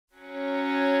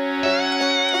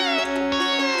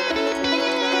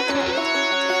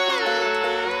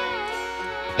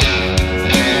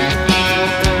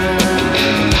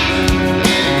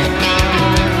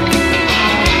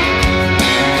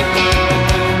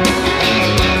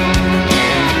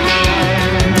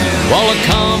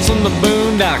from the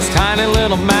boondocks, tiny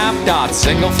little map dots,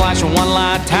 single flash and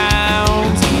one-light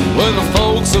towns, where the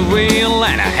folks are real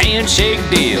and a handshake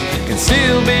deal can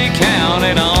still be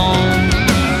counted on.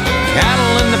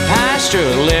 Cattle in the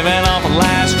pasture, living off of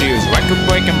last year's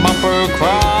record-breaking bumper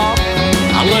crop.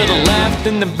 A little left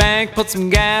in the bank, put some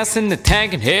gas in the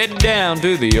tank and head down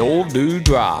to the old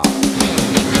dewdrop.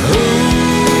 Ooh,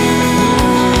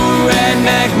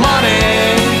 redneck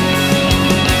money,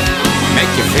 make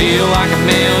you feel like a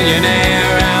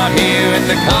millionaire out here in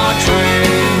the country.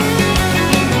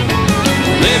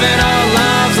 Living our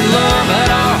lives and love at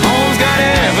our homes, got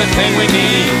everything we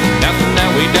need, nothing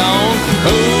that we don't.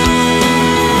 Ooh,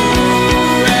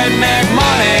 redneck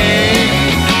money.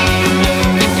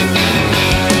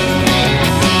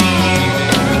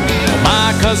 Well,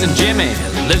 my cousin Jimmy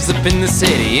lives up in the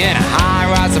city in a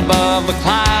high-rise above the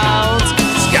clouds.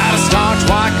 He's got a starch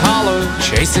white collar,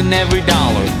 chasing every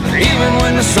dollar, even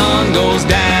when the sun goes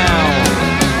down.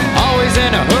 Always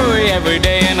in a hurry, every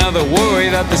day another worry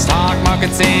that the stock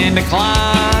market's in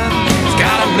decline. He's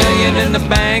got $1 million in the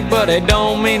bank, but it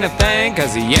don't mean a thing,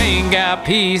 'cause he ain't got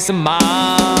peace of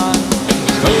mind.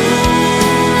 Ooh,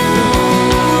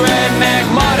 redneck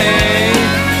money,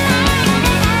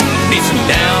 need some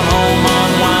down-home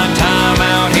unwind time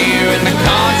out here in the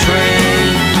country.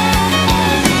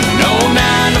 No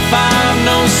 9 to 5,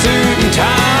 no suit and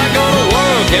tie, go to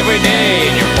work every day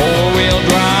in your four-wheel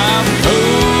drive.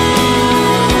 Ooh,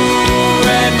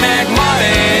 redneck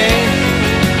money.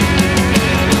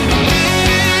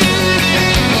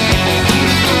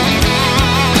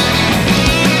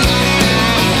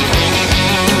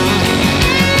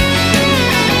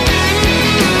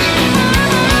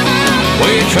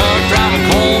 Well, your truck driving,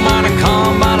 coal mining,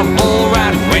 combine, a bull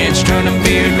riding, ranch turning,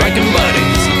 beer drinking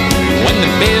buddies. When the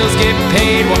bills get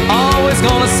paid, we're always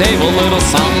gonna save a little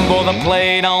something for the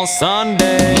plate on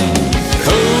Sunday.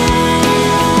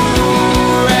 Ooh,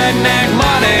 redneck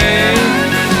money,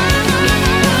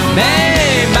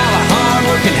 made by the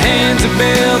hard-working hands that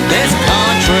built this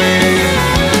country.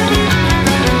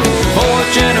 Fourth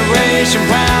generation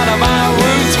pride.